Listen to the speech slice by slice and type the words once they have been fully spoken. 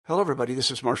Hello, everybody. This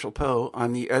is Marshall Poe.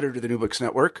 I'm the editor of the New Books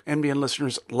Network. NBN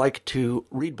listeners like to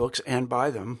read books and buy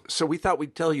them. So we thought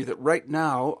we'd tell you that right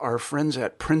now, our friends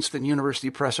at Princeton University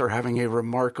Press are having a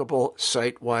remarkable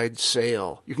site-wide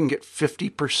sale. You can get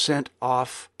 50%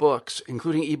 off books,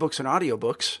 including ebooks and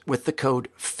audiobooks, with the code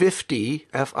 50,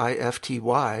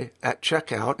 F-I-F-T-Y, at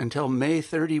checkout until May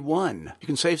 31. You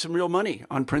can save some real money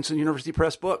on Princeton University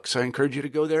Press books. I encourage you to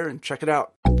go there and check it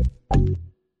out.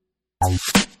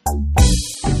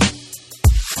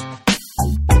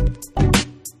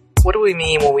 What do we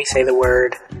mean when we say the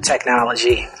word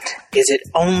technology? Is it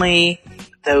only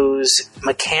those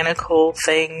mechanical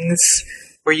things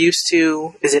we're used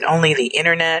to? Is it only the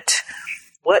internet?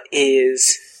 What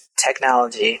is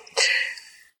technology?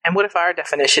 And what if our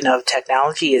definition of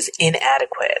technology is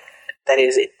inadequate? That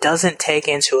is, it doesn't take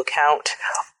into account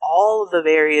all of the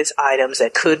various items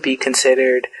that could be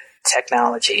considered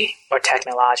technology or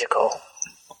technological.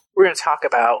 We're going to talk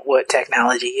about what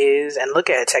technology is and look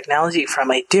at technology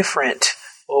from a different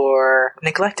or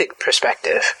neglected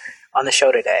perspective on the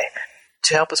show today.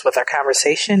 To help us with our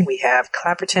conversation, we have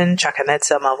Clapperton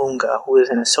Chakanetsa Mavunga, who is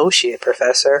an associate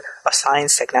professor of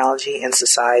science, technology, and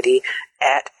society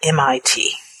at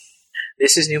MIT.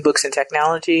 This is New Books in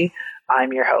Technology.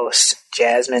 I'm your host,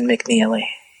 Jasmine McNeely.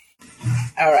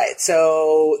 All right,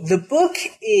 so the book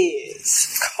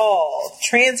is called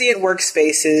Transient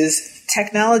Workspaces,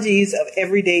 Technologies of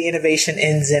Everyday Innovation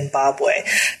in Zimbabwe.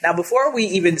 Now, before we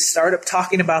even start up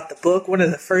talking about the book, one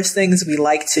of the first things we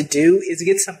like to do is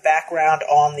get some background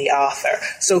on the author.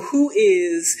 So who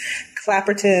is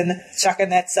Clapperton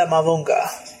Chakanetsa Mavunga?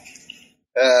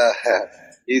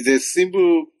 He's a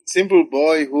simple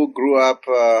boy who grew up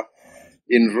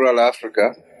in rural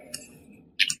Africa,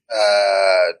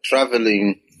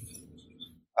 traveling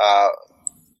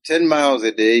 10 miles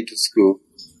a day to school.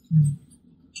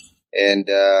 And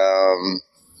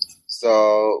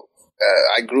so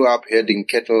I grew up herding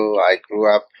cattle. I grew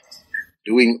up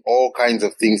doing all kinds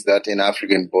of things that an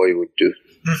African boy would do.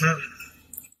 Mm-hmm.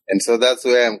 And so that's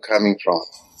where I'm coming from.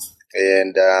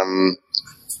 And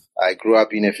I grew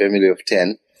up in a family of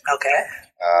 10. Okay.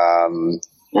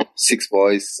 6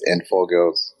 boys and 4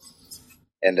 girls.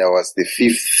 And I was the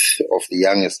 5th of the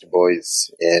youngest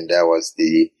boys, and I was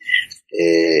the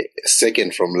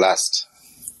second from last.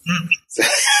 So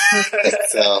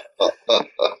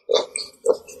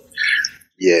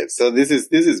yeah, so this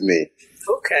is me.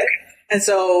 Okay. And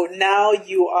so now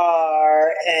you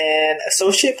are an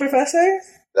associate professor?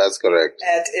 That's correct.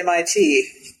 At MIT?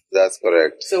 That's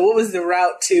correct. So what was the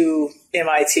route to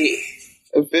MIT?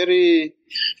 I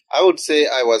would say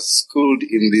I was schooled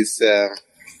in this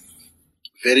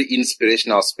very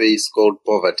inspirational space called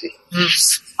poverty.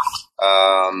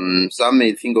 Some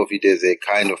may think of it as a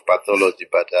kind of pathology,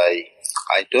 but I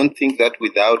don't think that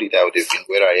without it I would have been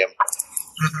where I am.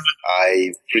 Mm-hmm.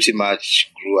 I pretty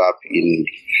much grew up in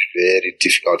very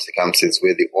difficult circumstances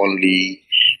where the only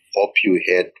hope you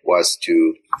had was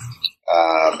to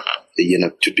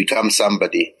become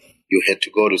somebody. You had to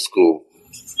go to school,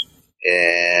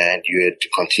 and you had to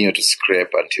continue to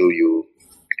scrape until you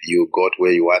got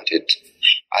where you wanted.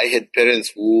 I had parents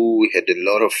who had a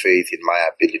lot of faith in my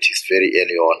abilities very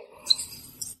early on.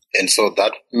 And so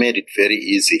that made it very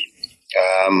easy.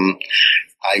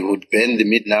 I would burn the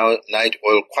midnight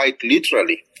oil quite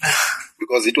literally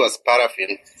because it was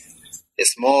paraffin, a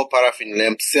small paraffin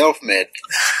lamp, self-made.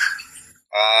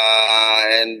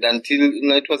 And until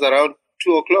it was around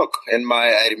 2 o'clock. And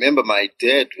I remember my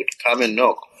dad would come and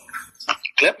knock.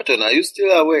 Clapperton, are you still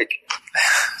awake?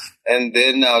 And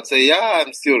then I would say, yeah,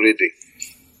 I'm still reading.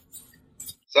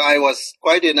 So I was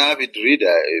quite an avid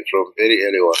reader from very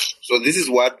early on. So this is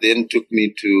what then took me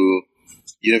to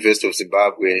University of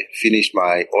Zimbabwe, finished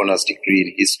my honors degree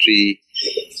in history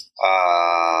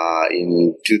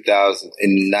in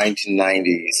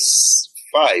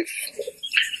 1995.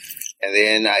 And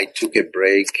then I took a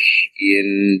break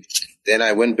then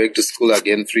I went back to school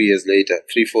again 4 years later.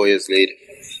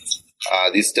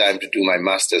 This time to do my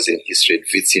master's in history at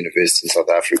Wits University in South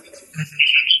Africa.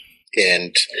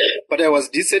 But I was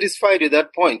dissatisfied at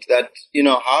that point that,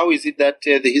 how is it that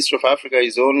the history of Africa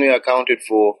is only accounted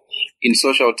for in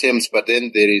social terms, but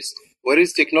then where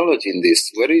is technology in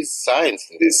this? Where is science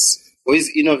in this? Where is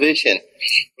innovation?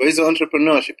 Where is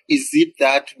entrepreneurship? Is it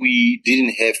that we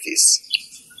didn't have this?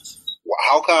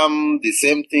 How come the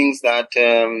same things that,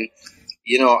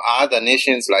 other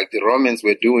nations like the Romans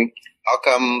were doing, how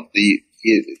come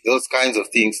those kinds of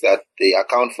things that they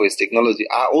account for as technology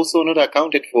are also not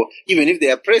accounted for, even if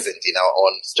they are present in our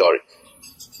own story?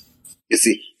 You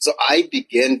see, so I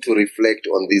began to reflect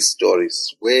on these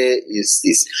stories. Where is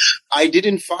this? I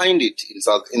didn't find it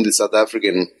in the South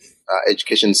African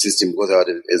education system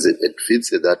because it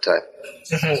fits at that time.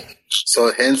 Mm-hmm.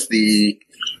 So hence the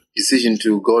decision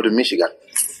to go to Michigan.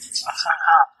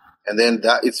 And then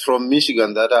it's from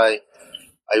Michigan that I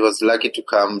was lucky to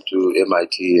come to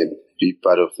MIT and be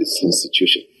part of this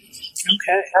institution.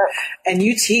 Okay. And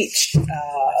you teach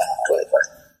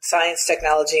science,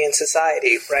 technology, and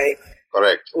society, right?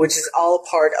 Correct. Which is all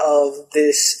part of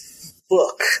this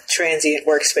book, Transient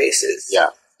Workspaces. Yeah.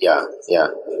 Yeah.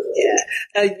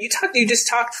 Now, you just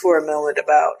talked for a moment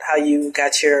about how you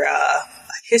got your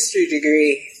history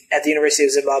degree at the University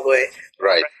of Zimbabwe.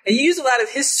 Right. And you use a lot of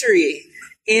history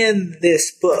in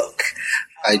this book.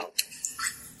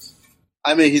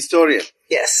 I'm a historian.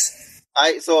 Yes.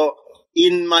 So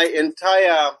in my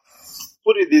entire,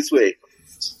 put it this way,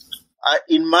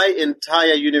 in my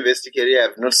entire university career,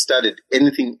 I've not studied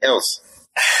anything else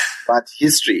but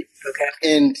history.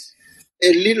 Okay. And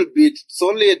a little bit, it's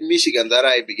only at Michigan that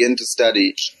I began to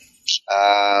study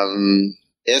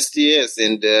STS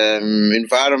and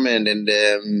environment and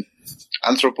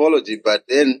anthropology, but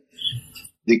then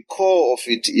the core of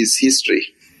it is history.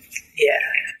 Yeah.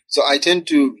 So I tend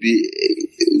to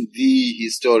be the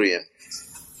historian,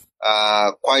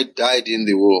 quite dyed in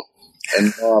the wool,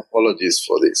 and no apologies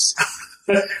for this.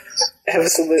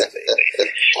 Absolutely.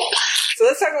 So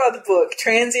let's talk about the book,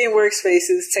 Transient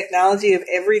Workspaces, Technology of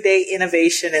Everyday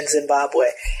Innovation in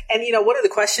Zimbabwe. And, one of the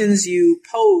questions you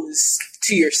posed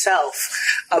to yourself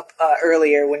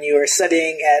earlier when you were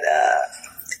studying at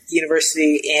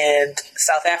university in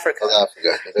South Africa. South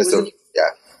Africa.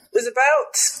 Was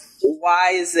about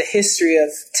why is the history of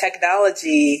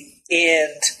technology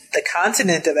in the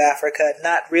continent of Africa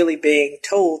not really being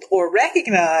told or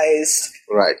recognized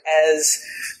as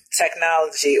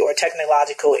technology or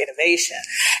technological innovation.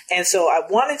 And so I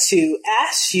wanted to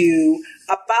ask you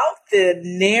about the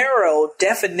narrow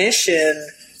definition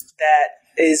that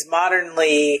is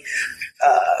modernly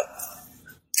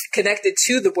connected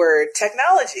to the word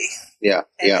technology. And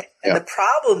the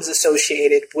problems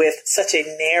associated with such a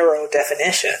narrow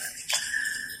definition.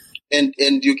 And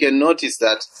you can notice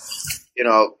that,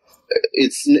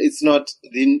 it's not,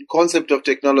 the concept of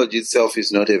technology itself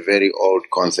is not a very old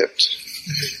concept.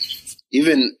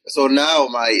 Even so, now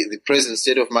the present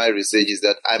state of my research is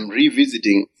that I'm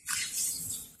revisiting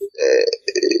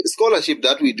scholarship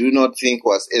that we do not think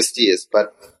was STS,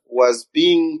 but was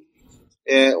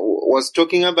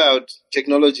talking about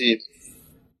technology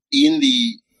in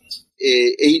the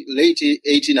late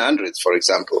 1800s, for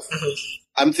example. Mm-hmm.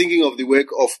 I'm thinking of the work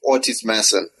of Otis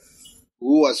Mason,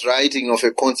 who was writing of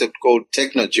a concept called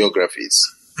technogeographies.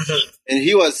 Mm-hmm. And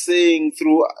he was saying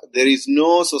there is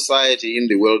no society in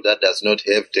the world that does not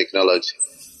have technology.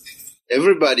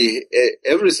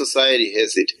 Every society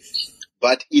has it.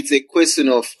 But it's a question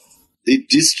of the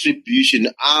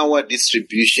distribution, our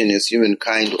distribution as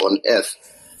humankind on Earth,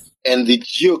 and the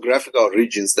geographical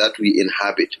regions that we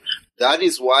inhabit. That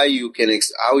is why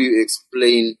how you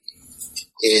explain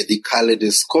the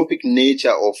kaleidoscopic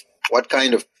nature of what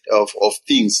kind of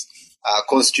things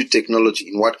constitute technology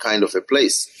in what kind of a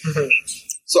place. Mm-hmm.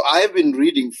 So I've been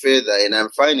reading further, and I'm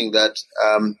finding that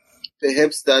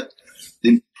perhaps that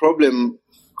the problem,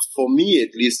 for me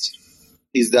at least,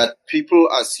 is that people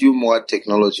assume what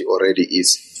technology already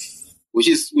is, which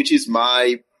is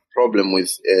my problem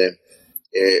with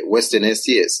Western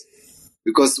STS,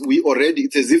 because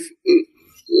it's as if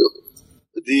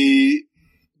the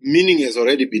meaning has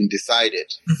already been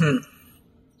decided. Mm-hmm.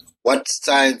 What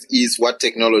science is, what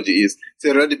technology is, it's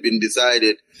already been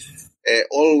decided.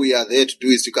 All we are there to do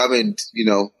is to come and,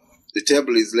 the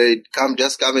table is laid,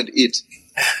 just come and eat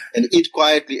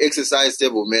quietly, exercise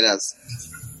table manners.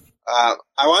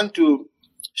 I want to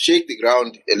shake the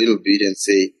ground a little bit and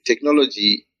say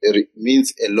technology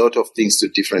means a lot of things to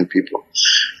different people.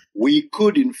 We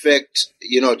could, in fact,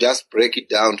 just break it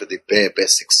down to the bare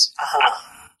basics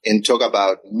and talk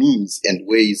about means and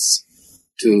ways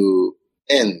to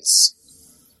ends.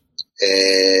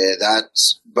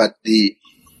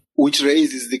 Which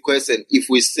raises the question, if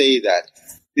we say that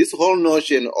this whole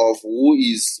notion of who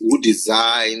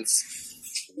designs,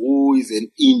 who is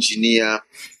an engineer,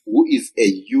 who is a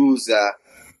user,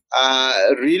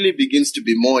 really begins to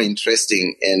be more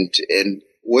interesting, and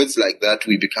words like that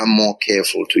we become more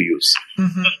careful to use.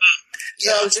 Mm-hmm.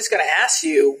 So I was just going to ask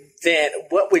you then,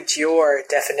 what would your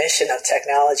definition of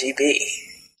technology be?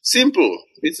 Simple.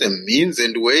 It's a means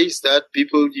and ways that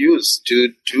people use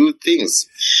to do things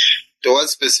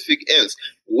towards specific ends,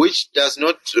 which does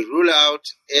not rule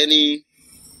out any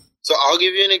So I'll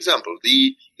give you an example.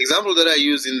 The example that I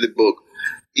use in the book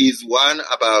is one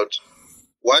about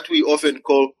what we often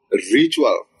call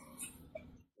ritual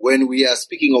when we are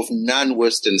speaking of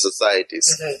non-Western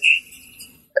societies.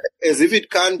 As if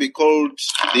it can be called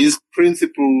these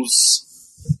principles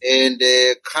and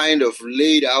kind of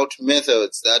laid out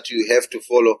methods that you have to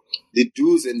follow, the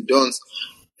do's and don'ts,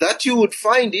 that you would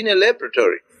find in a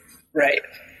laboratory. Right.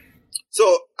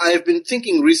 So I've been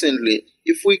thinking recently,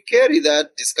 if we carry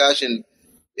that discussion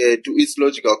to its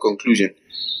logical conclusion,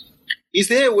 is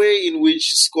there a way in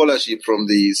which scholarship from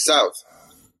the South,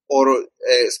 or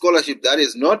scholarship that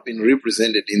has not been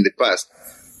represented in the past,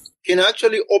 can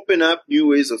actually open up new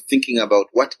ways of thinking about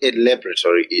what a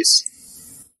laboratory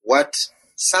is, what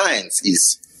science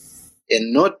is,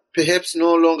 and not perhaps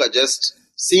no longer just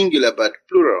singular but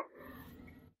plural,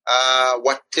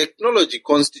 what technology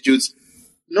constitutes,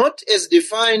 not as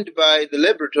defined by the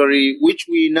laboratory which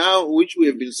we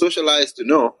have been socialized to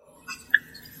know,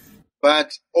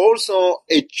 but also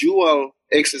a dual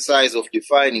exercise of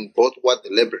defining both what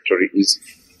the laboratory is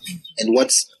and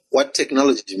what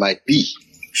technology might be.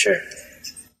 Sure.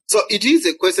 So it is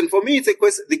a question, for me, it's a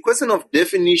question. The question of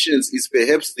definitions is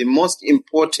perhaps the most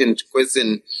important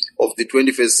question of the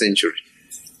 21st century.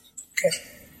 Okay.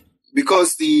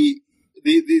 Because the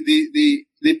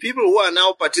people who are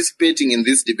now participating in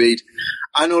this debate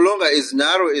are no longer as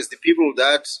narrow as the people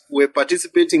that were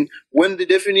participating when the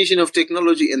definition of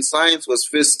technology and science was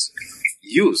first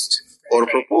used or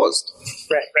proposed.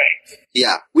 Right.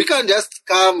 Yeah, we can't just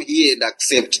come here and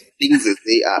accept things as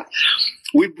they are.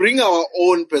 We bring our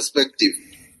own perspective.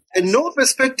 And no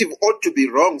perspective ought to be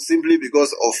wrong simply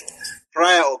because of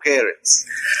prior occurrence.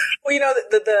 Well,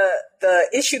 the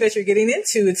issue that you're getting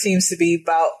into, it seems to be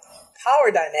about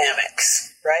power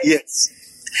dynamics, right? Yes.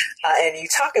 And you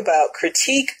talk about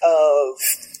critique of,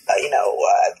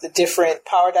 the different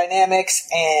power dynamics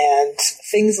and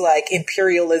things like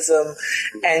imperialism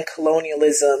and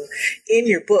colonialism in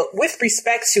your book with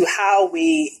respect to how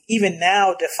we even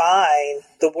now define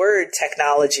the word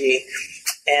technology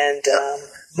and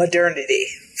modernity.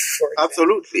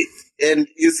 Absolutely. And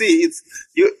you see,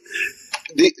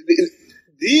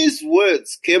 these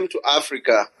words came to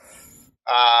Africa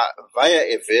via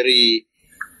a very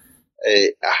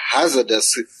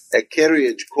hazardous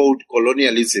carriage called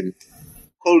colonialism,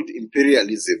 called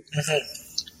imperialism. Mm-hmm.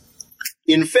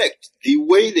 In fact, the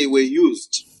way they were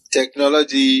used,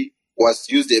 technology was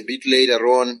used a bit later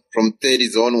on from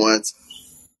 30s onwards,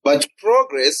 but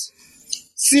progress,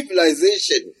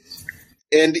 civilization,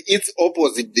 and its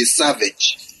opposite, the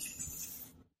savage,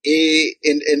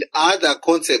 and other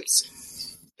concepts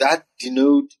that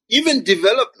denote even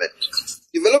development.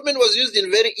 Development was used in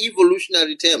very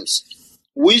evolutionary terms,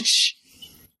 which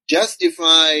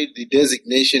justified the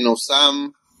designation of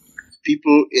some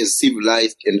people as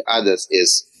civilized and others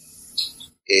as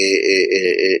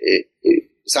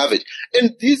savage.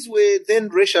 And these were then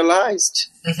racialized.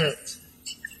 Mm-hmm.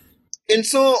 And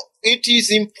so it is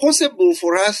impossible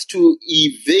for us to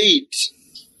evade,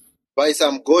 by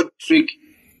some god trick,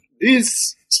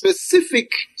 these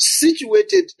specific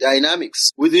situated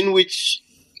dynamics within which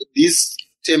this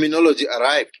terminology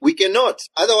arrived. We cannot.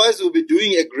 Otherwise, we'll be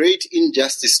doing a great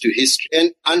injustice to history.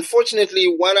 And unfortunately,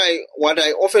 what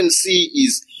I often see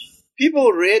is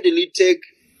people readily take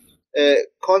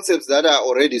concepts that are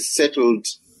already settled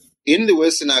in the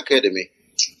Western Academy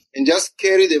and just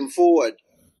carry them forward.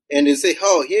 And they say,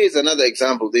 oh, here is another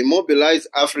example. They mobilize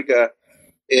Africa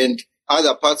and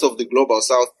other parts of the global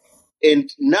South and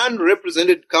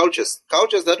non-represented cultures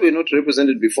that were not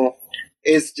represented before,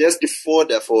 is just a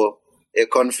fodder for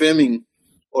confirming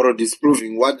or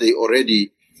disproving what they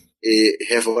already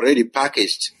have already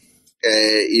packaged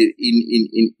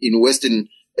in Western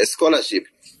scholarship.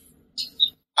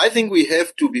 I think we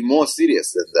have to be more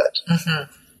serious than that.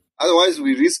 Mm-hmm. Otherwise,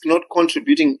 we risk not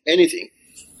contributing anything.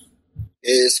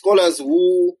 Scholars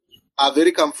who are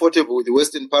very comfortable with the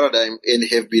Western paradigm and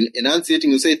have been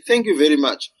enunciating will say, thank you very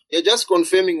much. You're just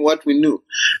confirming what we knew.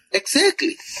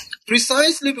 Exactly.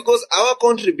 Precisely because our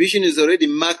contribution is already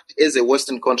marked as a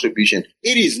Western contribution.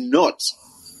 It is not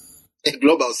a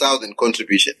global Southern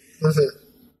contribution. Mm-hmm.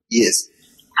 Yes.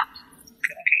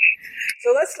 Okay.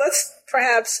 So let's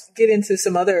perhaps get into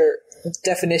some other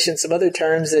definitions, some other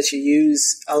terms that you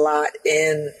use a lot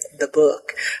in the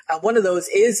book. One of those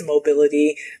is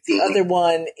mobility. The other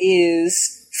one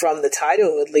is, from the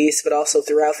title at least, but also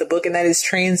throughout the book, and that is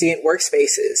transient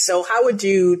workspaces. So how would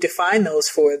you define those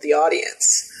for the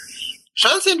audience?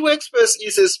 Transient workspace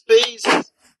is a space.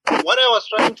 What I was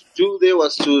trying to do there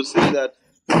was to say that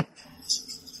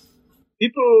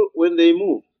people, when they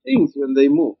move, things when they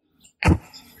move,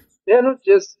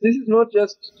 this is not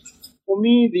just, for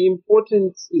me, the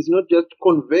importance is not just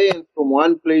conveyance from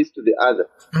one place to the other.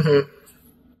 Mm-hmm.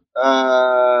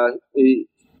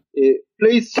 A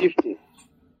place shifting,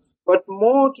 but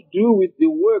more to do with the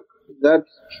work that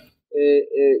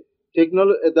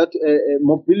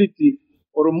mobility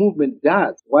or a movement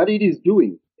does, what it is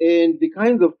doing, and the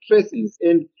kinds of traces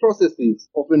and processes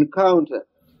of encounter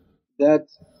that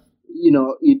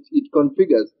it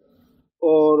configures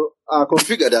or are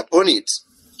configured upon it.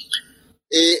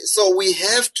 So we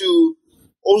have to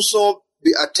also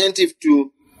be attentive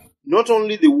to not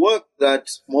only the work that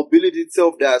mobility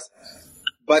itself does,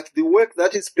 but the work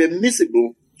that is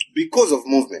permissible because of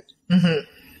movement. Mm-hmm.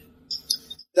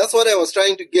 That's what I was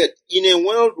trying to get. In a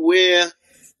world where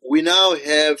we now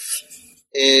have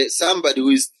somebody who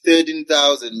is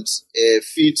 13,000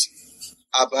 feet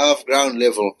above ground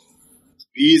level,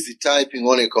 busy typing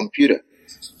on a computer,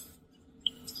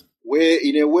 where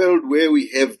in a world where we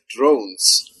have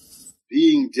drones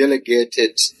being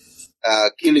delegated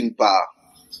killing power,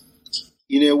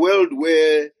 in a world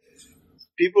where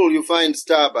people you find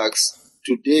Starbucks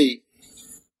today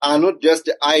are not just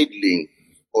idling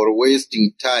or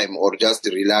wasting time or just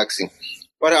relaxing,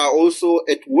 but are also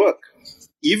at work,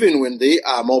 even when they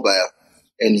are mobile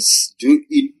and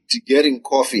getting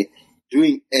coffee,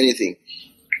 doing anything.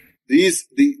 These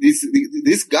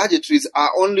gadgetries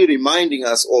are only reminding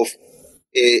us of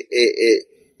a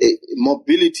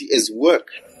mobility as work.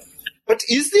 But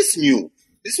is this new?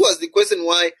 This was the question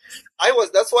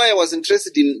that's why I was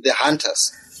interested in the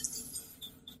hunters.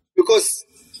 Because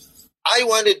I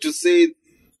wanted to say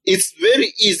it's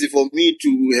very easy for me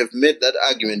to have made that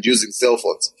argument using cell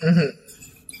phones. Mm-hmm.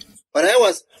 But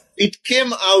it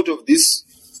came out of this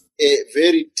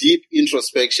very deep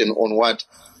introspection on what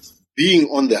being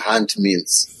on the hunt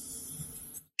means.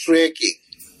 Trekking.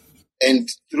 And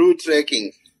through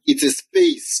trekking, it's a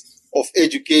space of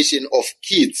education of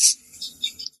kids.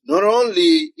 Not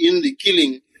only in the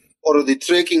killing or the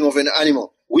trekking of an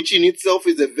animal, which in itself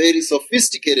is a very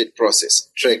sophisticated process,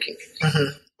 trekking.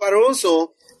 Mm-hmm. But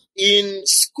also in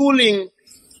schooling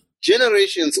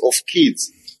generations of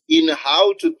kids in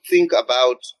how to think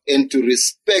about and to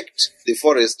respect the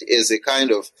forest as a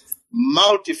kind of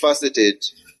multifaceted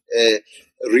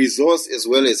resource as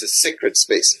well as a sacred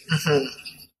space. Mm-hmm.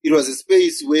 It was a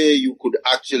space where you could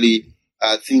actually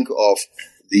think of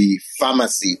the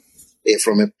pharmacy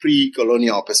from a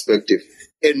pre-colonial perspective,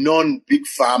 a non-big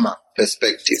pharma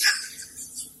perspective.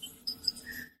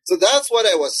 So that's what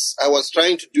I was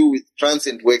trying to do with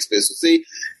Transient Workspace, to say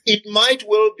it might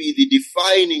well be the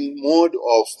defining mode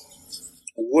of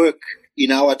work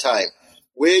in our time,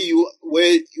 where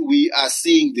we are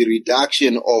seeing the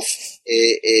reduction of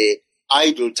a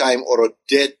idle time or a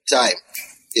dead time,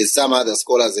 as some other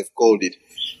scholars have called it,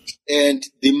 and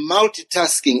the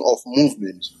multitasking of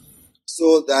movement,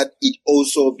 so that it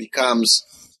also becomes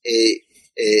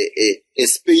a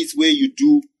space where you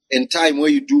do, and time where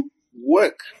you do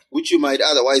work, which you might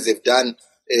otherwise have done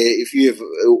if you have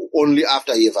only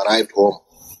after you have arrived home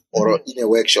or in a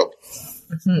workshop.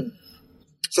 Mm-hmm.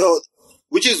 So,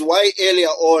 which is why earlier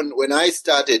on, when I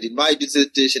started in my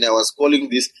dissertation, I was calling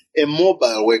this a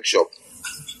mobile workshop.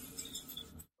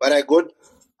 But I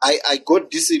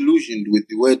got disillusioned with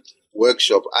the word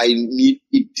workshop.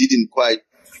 It didn't quite.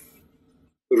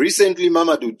 Recently,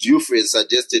 Mamadou Dufresne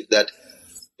suggested that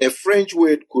a French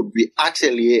word could be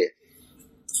atelier.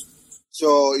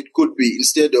 So it could be,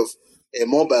 instead of a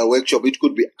mobile workshop, it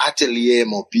could be atelier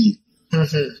mobile.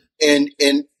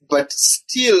 Mm-hmm. But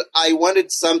still, I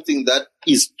wanted something that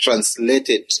is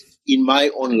translated in my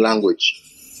own language.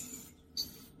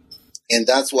 And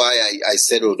that's why I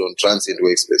settled on Transient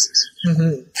Workspaces.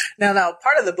 Mm-hmm. Now,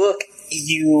 part of the book,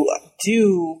 you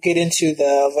do get into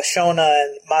the Vashona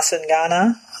and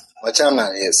Masangana.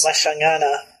 Machangana, yes.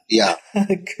 Mashangana. Yeah.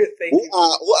 Good, thank you.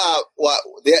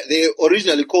 They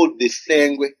originally called the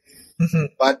Sengwe, Mm-hmm.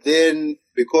 but then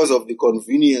because of the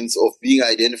convenience of being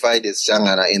identified as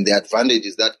Shangana and the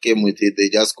advantages that came with it, they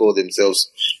just call themselves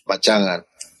Machangana.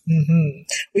 Mm-hmm.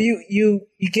 Well, you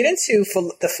get into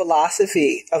the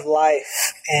philosophy of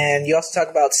life, and you also talk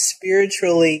about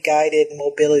spiritually guided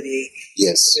mobility.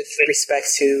 Yes. With respect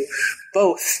to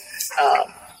both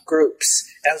groups.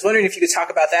 And I was wondering if you could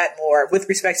talk about that more with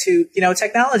respect to,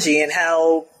 technology and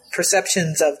how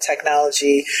perceptions of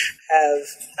technology have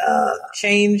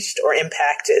changed or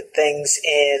impacted things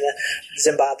in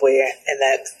Zimbabwe and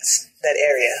that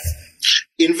area.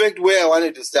 In fact, where I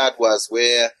wanted to start was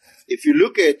where, if you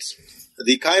look at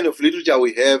the kind of literature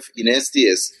we have in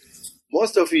STS,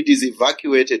 most of it is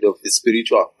evacuated of the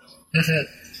spiritual. Mm-hmm.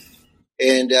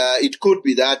 And it could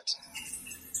be that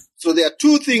So there are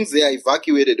two things they are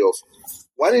evacuated of.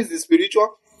 One is the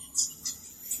spiritual.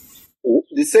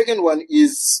 The second one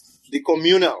is the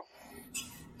communal.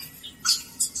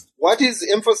 What is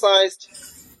emphasized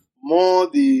more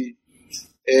the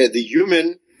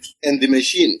human and the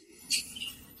machine.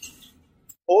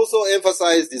 Also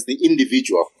emphasized is the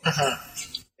individual.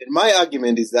 And my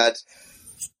argument is that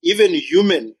even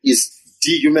human is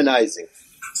dehumanizing.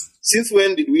 Since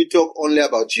when did we talk only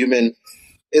about human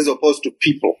as opposed to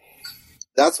people?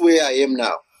 That's where I am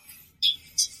now.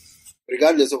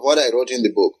 Regardless of what I wrote in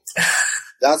the book.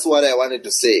 That's what I wanted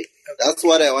to say. That's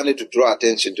what I wanted to draw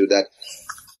attention to, that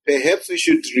perhaps we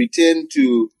should return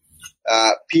to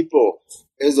people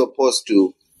as opposed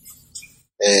to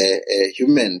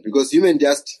human, because human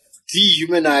just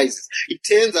dehumanizes.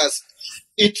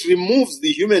 It removes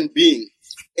the human being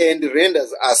and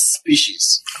renders us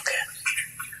species. Okay.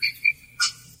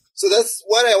 So that's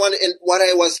what I want, and what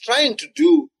I was trying to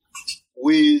do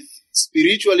with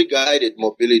spiritually guided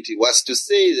mobility was to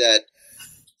say that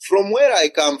from where I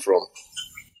come from,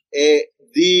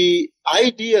 the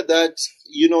idea that,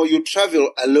 you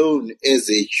travel alone as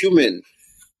a human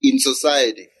in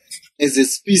society, as a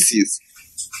species,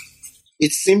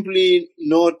 it's simply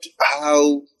not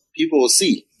how people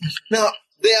see. Now,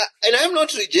 and I'm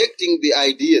not rejecting the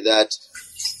idea that,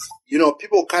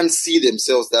 people can't see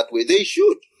themselves that way. They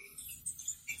should.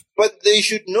 But they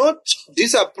should not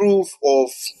disapprove of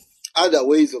other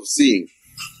ways of seeing.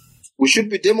 We should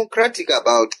be democratic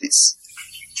about this.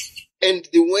 And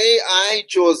the way I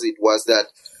chose it was that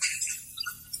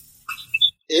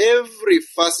every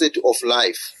facet of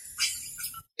life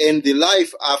and the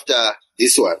life after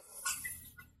this one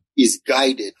is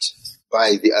guided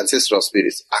by the ancestral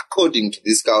spirits, according to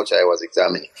this culture I was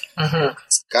examining.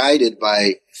 It's guided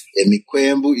by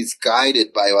Mikwembu, it's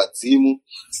guided by Wadzimu.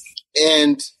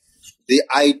 And the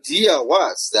idea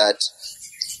was that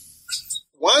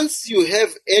once you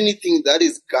have anything that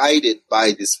is guided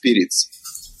by the spirits,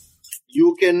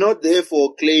 you cannot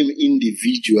therefore claim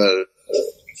individual.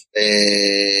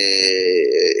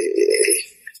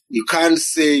 You can't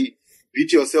say,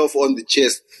 beat yourself on the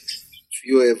chest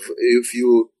if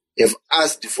you have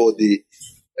asked for the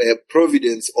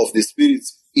providence of the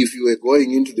spirits. If you were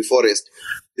going into the forest,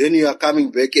 then you are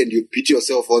coming back and you beat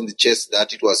yourself on the chest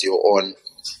that it was your own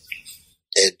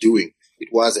doing. It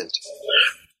wasn't.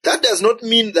 That does not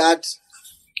mean that,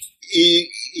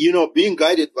 being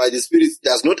guided by the spirits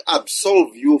does not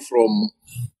absolve you from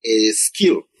a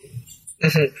skill.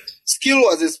 Skill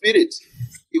was a spirit.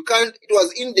 It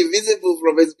was indivisible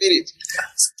from a spirit.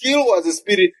 Skill was a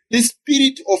spirit, the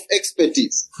spirit of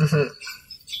expertise.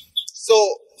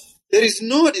 So there is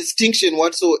no distinction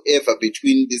whatsoever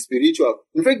between the spiritual.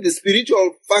 In fact, the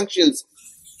spiritual functions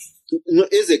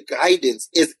as a guidance,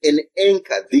 as an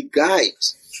anchor, the guide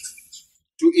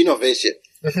to innovation,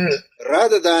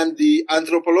 rather than the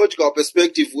anthropological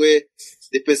perspective where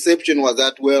the perception was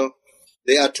that, well,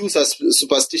 they are too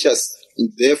superstitious,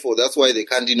 therefore that's why they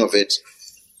can't innovate.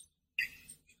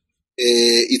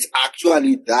 It's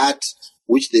actually that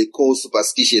which they call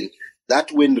superstition,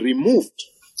 that when removed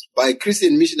by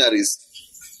Christian missionaries,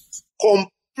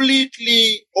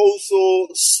 completely also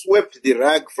swept the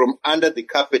rug from under the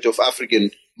carpet of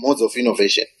African modes of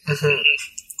innovation.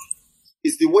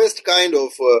 It's the worst kind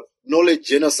of knowledge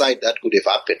genocide that could have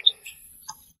happened,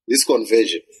 this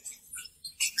conversion.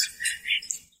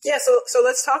 Yeah, so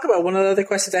let's talk about one of the other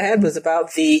questions I had was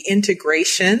about the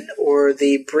integration or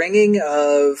the bringing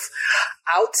of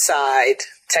outside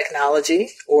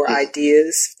technology or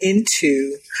ideas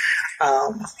into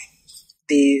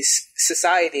these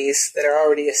societies that are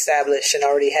already established and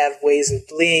already have ways of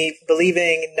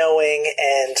believing, knowing,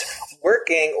 and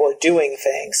working or doing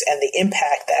things, and the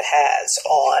impact that has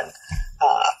on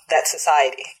that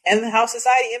society, and how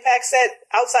society impacts that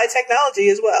outside technology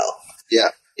as well.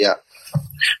 Yeah.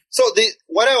 So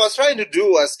what I was trying to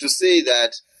do was to say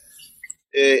that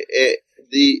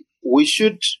we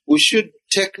should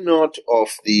take note of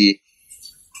the.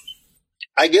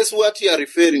 I guess what you are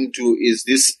referring to is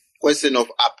this question of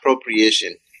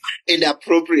appropriation and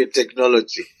appropriate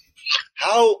technology.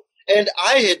 And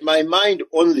I had my mind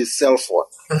on the cell phone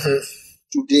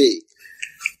today,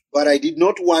 but I did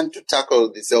not want to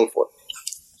tackle the cell phone.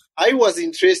 I was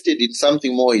interested in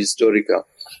something more historical,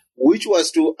 which was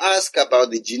to ask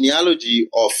about the genealogy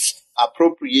of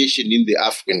appropriation in the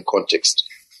African context.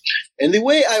 And the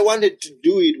way I wanted to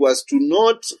do it was to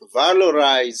not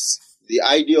valorize the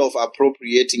idea of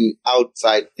appropriating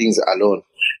outside things alone,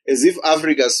 as if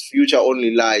Africa's future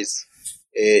only lies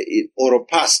or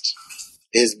past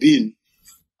has been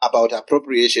about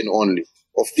appropriation only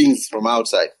of things from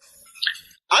outside.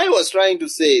 I was trying to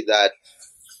say that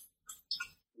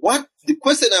the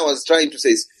question I was trying to say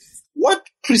is, what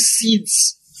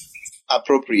precedes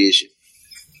appropriation?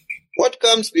 What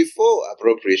comes before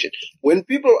appropriation? When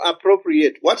people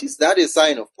appropriate, what is that a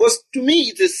sign of? Because to me,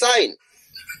 it's a sign.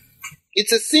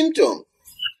 It's a symptom.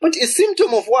 But a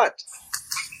symptom of what?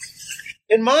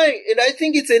 And I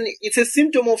think it's a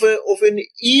symptom of an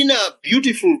inner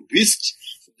beautiful beast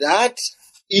that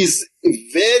is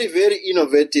very, very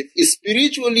innovative, is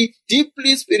spiritually,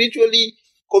 deeply spiritually,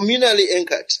 communally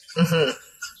anchored. Mm-hmm.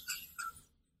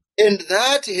 And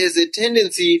that has a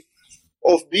tendency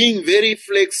of being very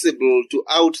flexible to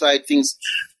outside things,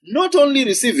 not only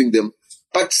receiving them,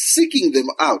 but seeking them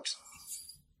out.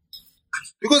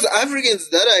 Because the Africans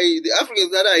that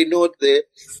I know there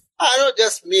are not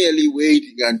just merely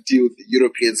waiting until the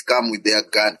Europeans come with their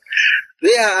gun.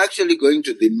 They are actually going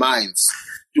to the mines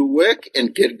to work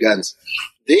and get guns.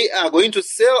 They are going to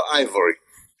sell ivory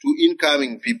to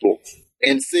incoming people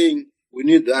and saying, we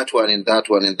need that one and that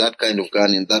one and that kind of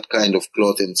gun and that kind of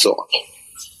cloth and so on.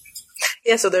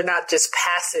 Yeah, so they're not just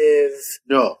passive.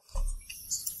 No,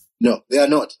 they are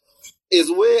not.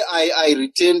 Is where I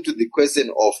return to the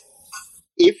question of,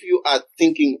 if you are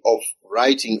thinking of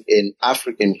writing an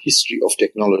African history of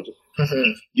technology,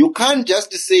 mm-hmm. you can't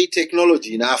just say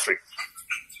technology in Africa.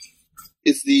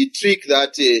 It's the trick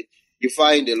that you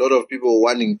find a lot of people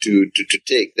wanting to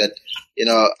take, that,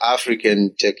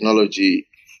 African technology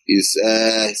is,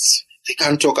 they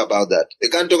can't talk about that. They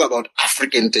can't talk about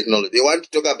African technology. They want to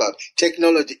talk about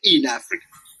technology in Africa.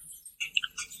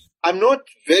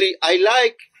 I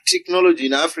like technology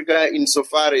in Africa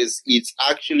insofar as it's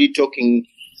actually talking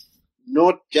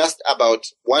not just about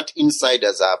what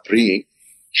insiders are bringing.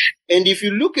 And if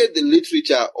you look at the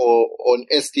literature on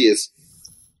STS,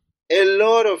 a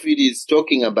lot of it is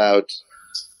talking about,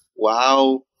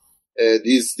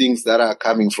 these things that are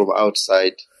coming from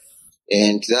outside,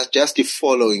 and that's just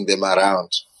following them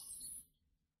around,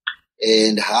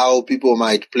 and how people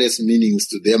might place meanings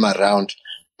to them around,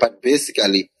 but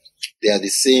basically they are the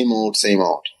same old.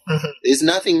 Mm-hmm. There's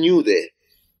nothing new there.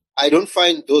 I don't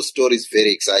find those stories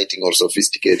very exciting or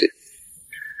sophisticated.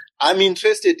 I'm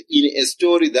interested in a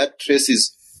story that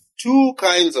traces two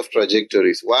kinds of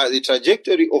trajectories. While the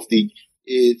trajectory of the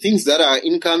things that are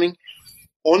incoming,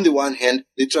 on the one hand,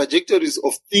 the trajectories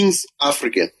of things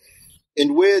African,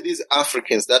 and where these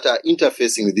Africans that are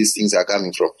interfacing with these things are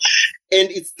coming from. And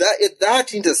it's at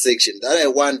that intersection that I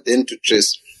want them to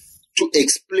trace, to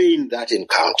explain that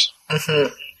encounter.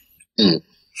 Mm-hmm. Mm.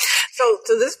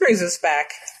 So this brings us back,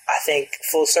 I think,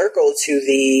 full circle to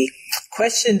the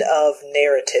question of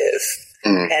narrative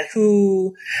and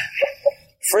who,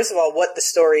 first of all, what the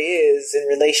story is in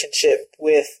relationship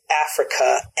with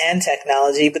Africa and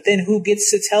technology, but then who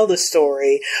gets to tell the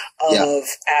story of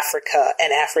Africa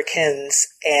and Africans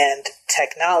and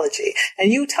technology.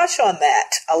 And you touch on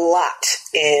that a lot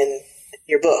in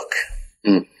your book.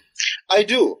 Mm. I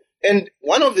do. And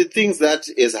one of the things that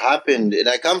has happened, and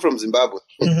I come from Zimbabwe,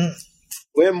 mm-hmm.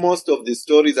 where most of the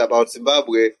stories about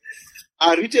Zimbabwe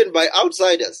are written by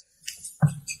outsiders.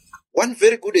 One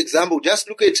very good example, just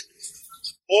look at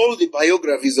all the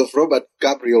biographies of Robert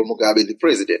Gabriel Mugabe, the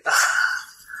president.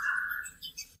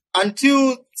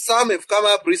 Until some have come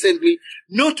up recently,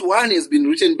 not one has been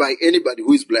written by anybody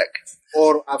who is black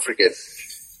or African.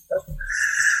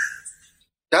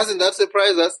 Doesn't that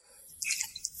surprise us?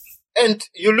 And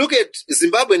you look at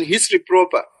Zimbabwean history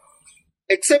proper,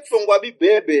 except for Ngwabi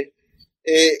Bebe,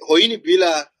 Hoini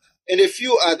Bila, and a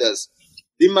few others,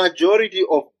 the majority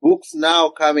of books now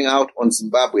coming out on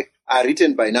Zimbabwe are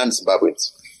written by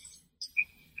non-Zimbabweans.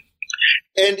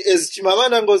 And as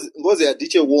Chimamanda Ngozi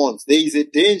Adichie warns, there is a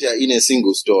danger in a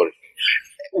single story.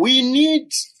 We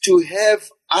need to have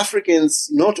Africans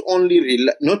not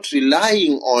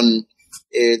relying on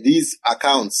these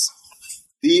accounts.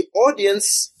 The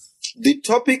audience, the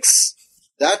topics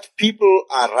that people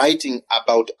are writing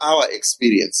about our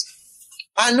experience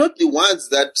are not the ones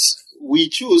that we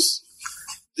choose.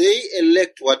 They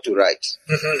elect what to write.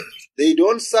 Mm-hmm. They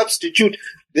don't substitute.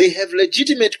 They have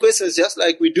legitimate questions just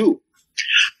like we do.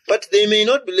 But they may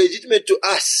not be legitimate to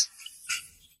us.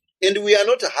 And we are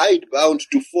not hidebound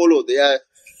to follow their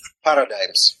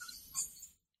paradigms.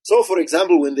 So, for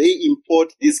example, when they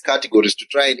import these categories to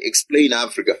try and explain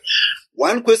Africa,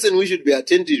 one question we should be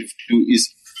attentive to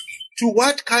is, to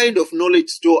what kind of knowledge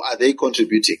store are they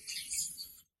contributing?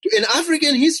 To an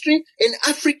African history, an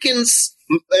African's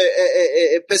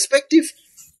perspective,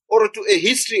 or to a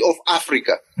history of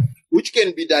Africa, which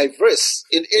can be diverse,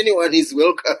 and anyone is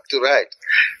welcome to write.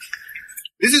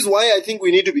 This is why I think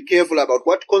we need to be careful about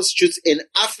what constitutes an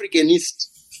Africanist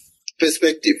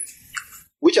perspective.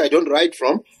 which I don't write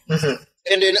from,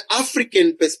 and an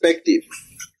African perspective,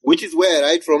 which is where I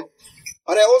write from.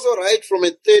 But I also write from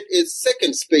a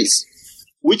second space,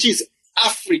 which is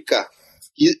Africa.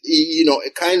 A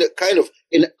kind of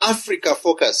an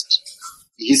Africa-focused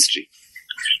history,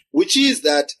 which is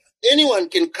that anyone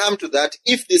can come to that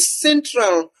if the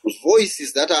central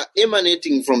voices that are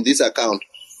emanating from this account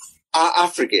are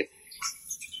African.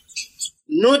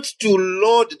 Not to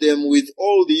load them with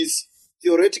all these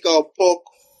theoretical pork,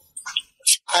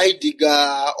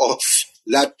 Heidegger, of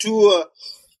Latour,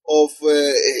 of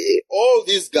all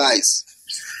these guys.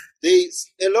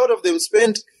 A lot of them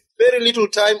spend very little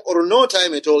time or no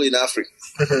time at all in Africa.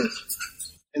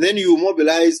 And then you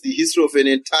mobilize the history of an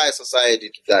entire society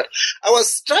to that. I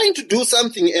was trying to do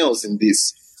something else in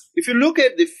this. If you look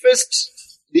at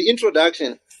the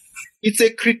introduction, it's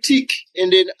a critique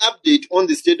and an update on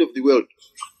the state of the world.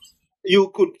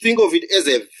 You could think of it as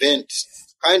a vent,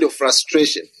 kind of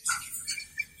frustration.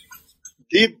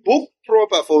 The book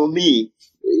proper for me,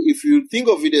 if you think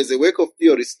of it as a work of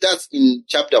theory, starts in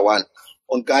chapter 1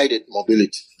 on guided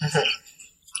mobility.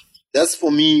 That's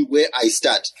for me where I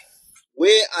start,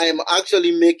 where I am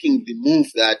actually making the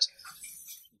move that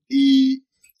the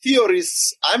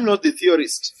theorists, I'm not the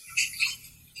theorist.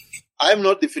 I'm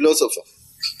not the philosopher.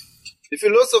 The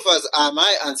philosophers are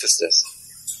my ancestors.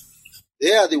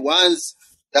 They are the ones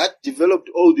that developed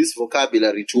all this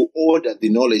vocabulary to order the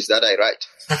knowledge that I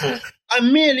write.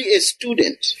 I'm merely a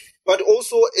student, but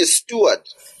also a steward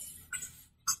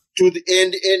to the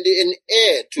and an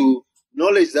heir to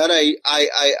knowledge that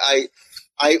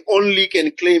I only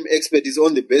can claim expertise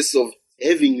on the basis of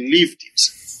having lived it.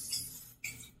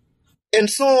 And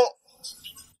so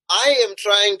I am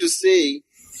trying to say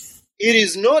it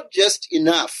is not just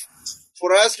enough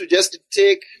for us to just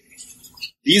take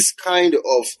this kind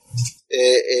of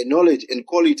knowledge and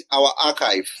call it our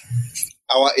archive,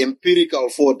 our empirical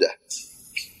folder,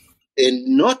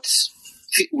 and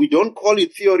we don't call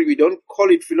it theory, we don't call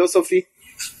it philosophy.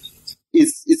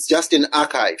 It's just an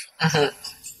archive.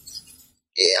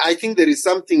 I think there is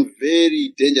something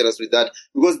very dangerous with that,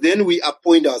 because then we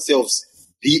appoint ourselves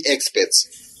the experts.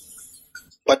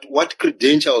 But what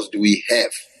credentials do we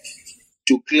have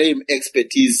to claim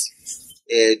expertise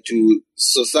to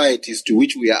societies to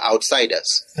which we are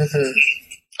outsiders?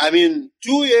 I mean,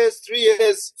 2 years, 3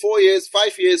 years, 4 years,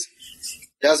 5 years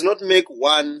does not make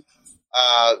one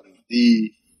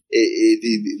the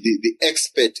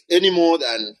expert any more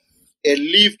than a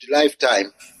lived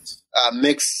lifetime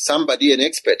makes somebody an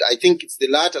expert. I think it's the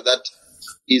latter that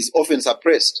is often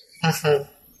suppressed.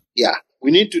 Yeah,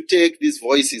 we need to take these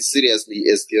voices seriously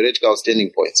as theoretical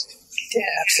standing points. Yeah,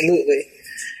 absolutely.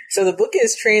 So the book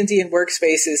is Transient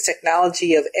Workspaces,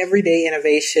 Technology of Everyday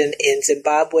Innovation in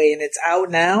Zimbabwe, and it's out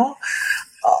now.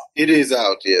 It is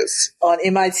out, yes. On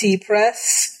MIT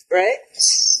Press, right?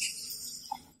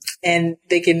 And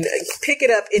they can pick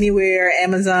it up anywhere,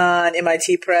 Amazon,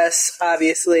 MIT Press,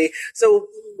 obviously. So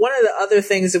one of the other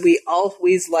things that we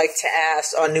always like to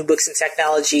ask on New Books in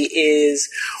Technology is,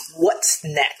 what's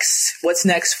next? What's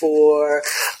next for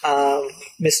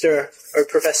Mr. or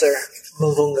Professor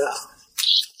Mavhunga?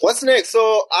 What's next?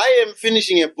 So I am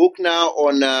finishing a book now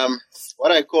on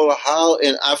what I call how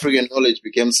an African knowledge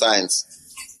became science.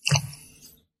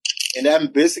 And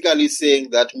I'm basically saying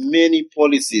that many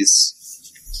policies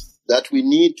that we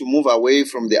need to move away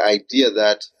from the idea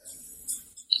that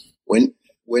when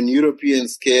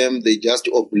Europeans came, they just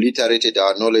obliterated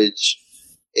our knowledge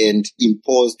and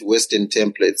imposed Western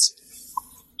templates.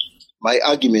 My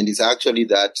argument is actually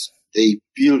that they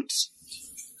built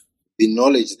the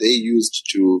knowledge they used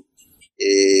to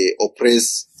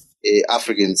oppress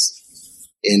Africans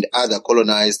and other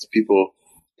colonized people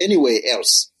anywhere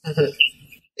else.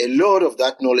 A lot of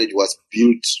that knowledge was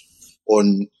built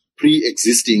on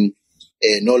pre-existing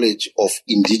knowledge of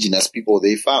indigenous people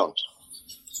they found.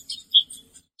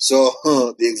 So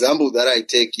the example that I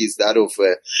take is that of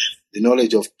the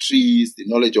knowledge of trees, the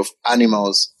knowledge of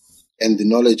animals, and the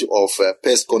knowledge of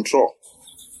pest control.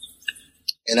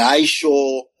 And I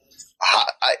show,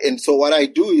 and so what I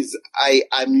do is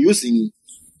I'm using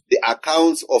the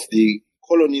accounts of the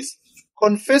colonists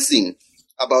confessing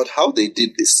about how they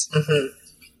did this.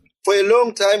 For a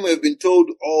long time, we've been told,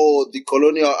 the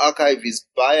colonial archive is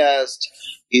biased,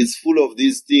 is full of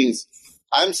these things.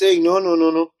 I'm saying, no.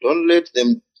 Don't let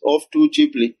them off too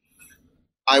cheaply.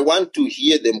 I want to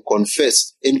hear them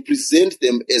confess and present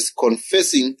them as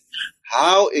confessing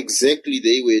how exactly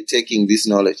they were taking this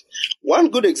knowledge. One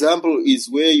good example is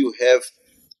where you have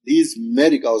these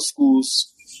medical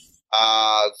schools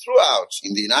throughout,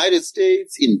 in the United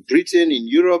States, in Britain, in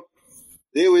Europe,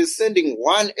 they were sending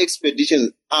one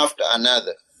expedition after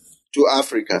another to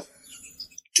Africa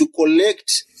to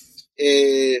collect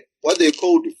what they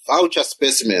called voucher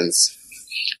specimens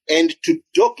and to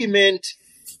document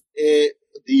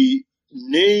the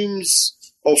names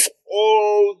of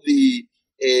all the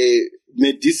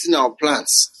medicinal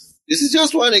plants. This is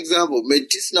just one example.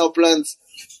 Medicinal plants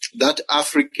that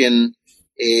African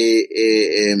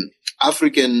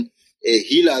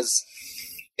healers,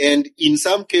 and in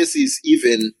some cases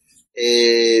even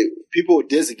people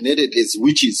designated as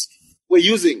witches, were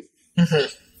using. Mm-hmm.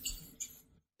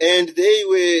 And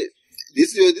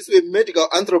these were medical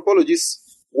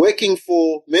anthropologists working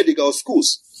for medical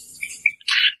schools.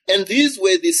 And these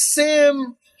were the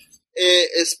same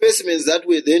specimens that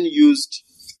were then used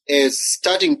as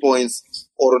starting points,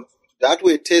 or that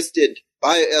were tested,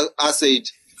 bioassayed,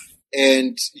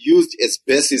 and used as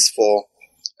basis for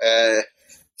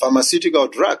pharmaceutical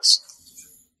drugs.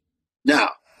 Now,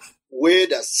 where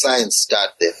does science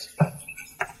start then?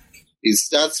 It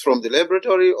starts from the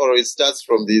laboratory, or it starts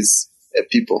from these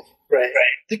people? Right.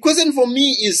 The question for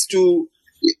me is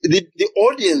the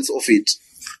audience of it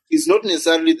is not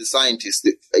necessarily the scientists.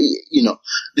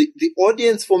 The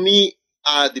audience for me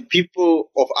are the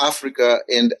people of Africa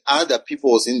and other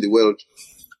peoples in the world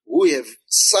who have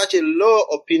such a low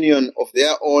opinion of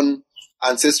their own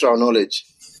ancestral knowledge,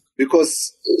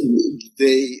 because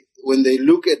when they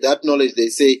look at that knowledge, they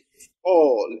say,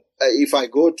 oh, if I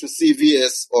go to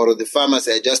CVS or the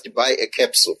pharmacy, I just buy a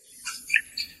capsule.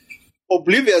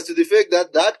 Oblivious to the fact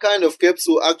that that kind of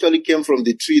capsule actually came from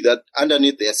the tree that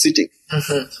underneath they are sitting.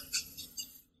 Mm-hmm.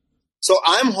 So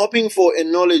I'm hoping for a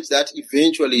knowledge that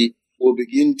eventually will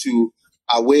begin to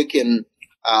awaken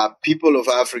people of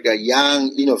Africa,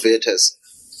 young innovators.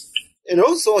 And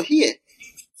also here,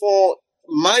 for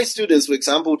my students, for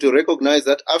example, to recognize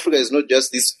that Africa is not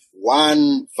just this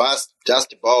one vast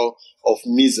dust bowl of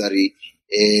misery,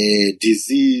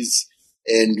 disease,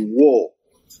 and war.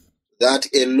 That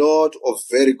a lot of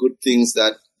very good things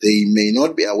that they may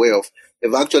not be aware of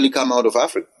have actually come out of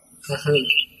Africa. Mm-hmm.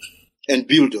 And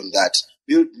build on that.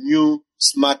 Build new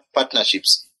smart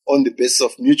partnerships on the basis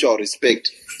of mutual respect.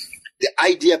 The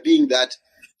idea being that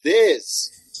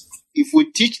if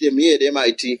we teach them here at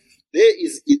MIT,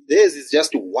 theirs is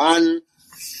just one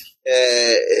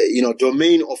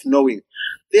domain of knowing.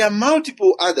 There are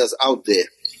multiple others out there.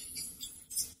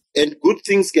 And good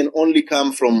things can only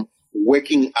come from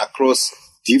working across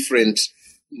different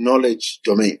knowledge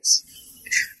domains.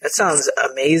 That sounds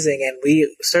amazing, and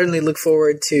we certainly look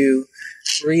forward to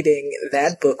reading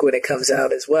that book when it comes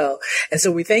out as well. And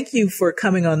so we thank you for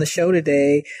coming on the show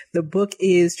today. The book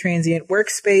is Transient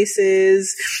Workspaces.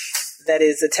 That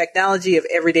is the technology of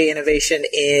everyday innovation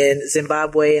in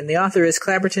Zimbabwe. And the author is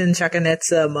Clapperton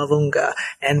Chakanetsa Mavunga.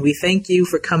 And we thank you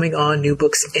for coming on New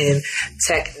Books in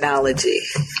Technology.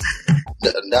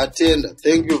 Nathan,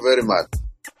 thank you very much.